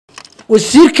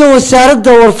Wasiirka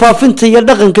Wasaaradda Warfaafinta iyo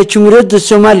Dhaqanka Jamhuuriyadda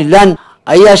Somaliland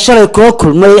ayaa shalay kula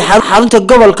kulmay xarunta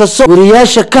gobolka Sool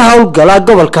wariyaasha ka hawlgala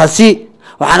gobolkaasi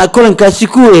waxaana kulankaasi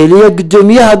ku weeliyay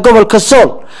gudoomiyaha gobolka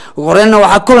Sool horena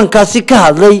waxa kulankaasi ka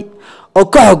hadlay oo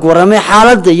ka xog waramay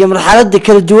xaaladda iyo marxaladda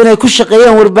kala duwan ee ku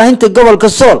shaqeeyaan warbaahinta gobolka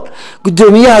Sool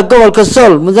gudoomiyaha gobolka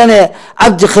Sool mudane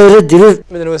Cabdi Khayr Dirir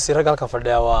midna wasiirka halka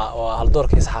fadhiya waa hal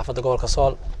doorkii saxaafadda gobolka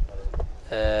Sool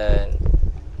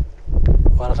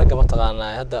وانا رجع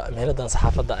متقنا هذا مهنة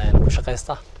صحافة يعني كل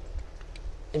شقيسته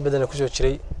إن بدنا كل شيء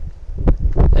شري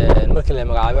المركز اللي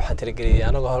مقعد واحد ترجلي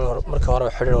أنا جهر مركز هرب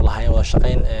حرر والله هاي ولا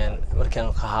شقين مركز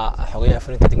كها حقيقة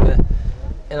فرنت تجمله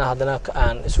أنا هذانا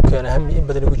كان سكان هم إن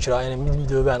بدنا كل شيء يعني من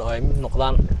دوبان أو من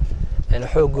نقدان يعني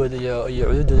حقوق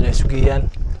يعودوا السوقيان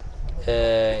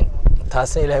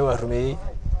تحسن إلى هو الرمي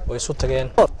ويصوت تجين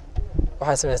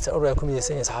واحد سمع أربعة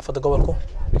كوميديين صحافة قبلكم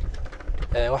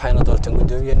waxayna doorteen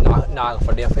gudoomiye dhinaca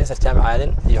fadhiya Faysal Jaamac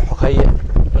Aadan iyo Xogeeye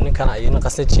ninkan ayna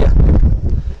qasnajiya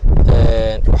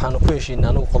waxaanu ku heshiinay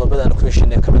anagu qodobadaan ku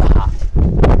heshiinay kamid ahaa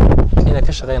inay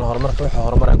ka shaqeeyaan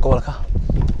horumarka gobolka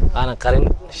aanan qarin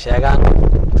sheegaan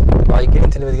waxay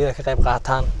gelinta nabadgelyada ka qayb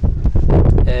qaataan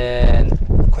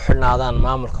ku xilnaadaan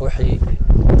maamulka wixii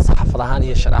saxaafadahan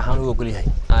iyo sharci ahaan uga gulyahay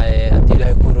hadii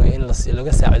Ilaahay ku rooyo in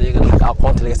laga saacideeyo xaq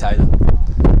aqoonta laga saacido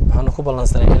waxaanu ku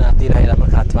balansanay in hadii Ilaahay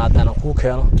markaa timaadaan ku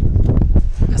keeno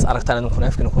is aragtaan in kuna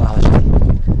afkina ku hadashay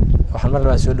waxaan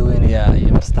mar soo dhaweynayaa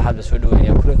iyo mar saddexaad soo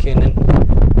dhaweynayaa kulankeenan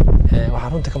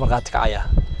waxaan runtii ka marqaati kacaya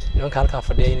nimanka halka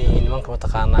fadhiyay nimanka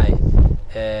mataqaanay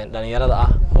dhalinyarada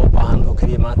ah oo baahan oo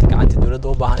kaliya maanta gacanta dawladda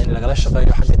u baahan in laga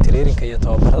shaqeeyo xagga training iyo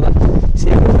tababarada si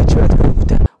ay uga jawaabto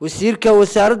gutaan wasiirka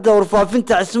wasaaradda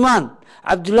warfaafinta Cismaan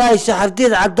Cabdullaahi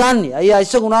Saxardiid Cadaani ayaa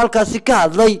isaguna halkaasi ka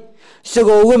hadlay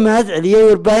isagoo uga mahad celiyay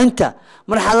warbaahinta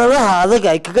marxaladaha adag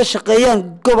ay kaga shaqeeyaan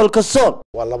gobolka Sool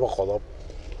waa laba qodob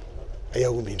ayaa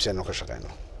ugu muhiimsan oo ka shaqeeyno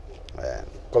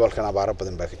gobolkan abaaro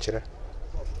badan baa ka jira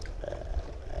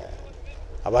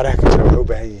abaaraha ka jira waxay u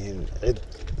baahan yihiin cid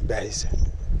baahisa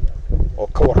oo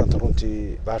ka warranta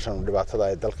runtii baashan dhibaatada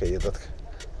ay dalka iyo dadka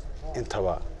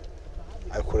intaba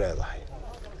ay ku leedahay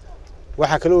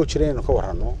waxa kale oo jira inuu ka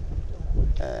warrano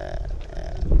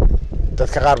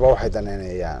dadka qaar baa waxay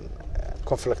daneynayaan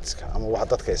conflictska ama wax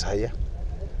dadka is haya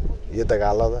iyo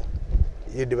dagaalada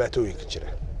iyo dhibaatooyinka jira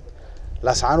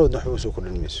la saanood waxba soo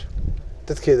kordhinayso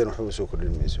dadkeedana waxba soo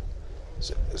kordhinayso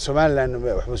Somaliland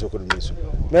waxba soo kordhinayso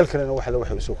meel kalena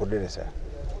waxay soo kordhinaysaa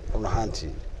run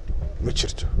ahaantii ma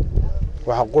jirto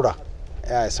waxa qura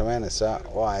ay sameynaysaa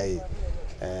oo ay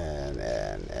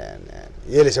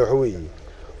yeelaysaa waxa weeye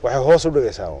waxay hoos u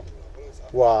dhigaysaa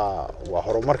waa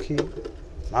horumarkii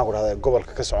maxaan ku rahdaa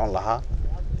gobolka ka socon lahaa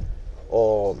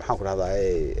oo maxaan ku rahdaa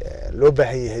loo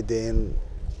baahan yahay in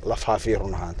la faafiyo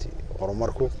run ahaantii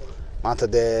horumarku maanta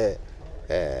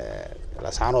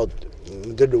la saanood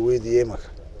muddo dhaweediyay marka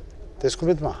isku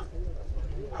mid maaha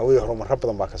hawee horumar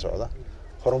badan baa ka socda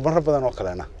horumar badan oo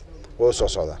kalena oo soo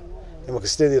socda imika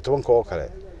 18 oo kale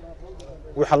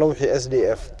waxa la wixii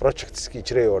SDF projects ki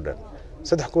jiray oo dhan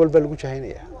saddex gobol baa lagu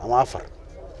jahaynaya ama afar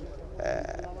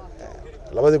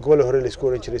labada gobol hore la isku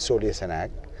oran jiray Sool iyo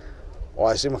Sanaag oo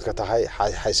ay imika tahay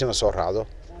xaysima soo raacdo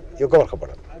iyo gobolka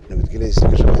badan nabadgelyada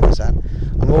ka shaqeynaysan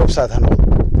ama website ha noqdo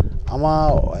ama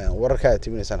wararka ay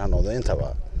timinaysan ha noqdo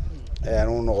intaba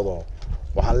uu noqdo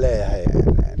waxaan leeyahay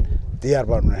diyaar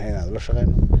baan u nahay inaan la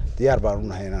shaqeyno diyaar baan u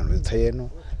nahay inaan tayeno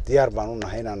diyaar baan u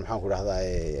nahay inaan maxaan ku rahdaa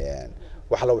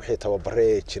wax la wixii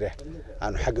tababare jira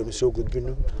aan xagga u soo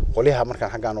gudbino qoliyaha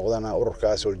markaan xagga noqdana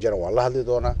ururka Sool jara waa la hadli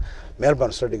doona meel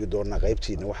baan soo dhigi doona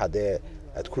qaybtiina waxa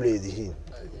aad ku leedihiin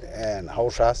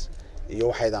hawshaas iyo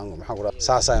waxaydan maxaan ku rahdaa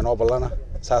saasaan oo ballana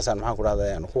saasaan maxaan ku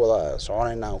rahdaa ku wada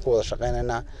soconaynaa ku wada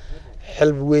shaqeynaynaa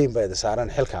xil weyn baa saaran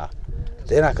xilka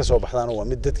deena ka soo baxdaan waa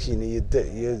mid dadkiina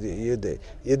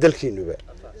iyo dalkiinuba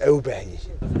ay u baahan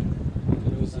yihiin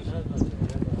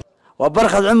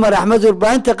وبرخد عمر أحمد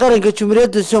Warbaahinta qaranka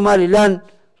Jamhuuriyadda Somaliland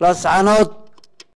la saanood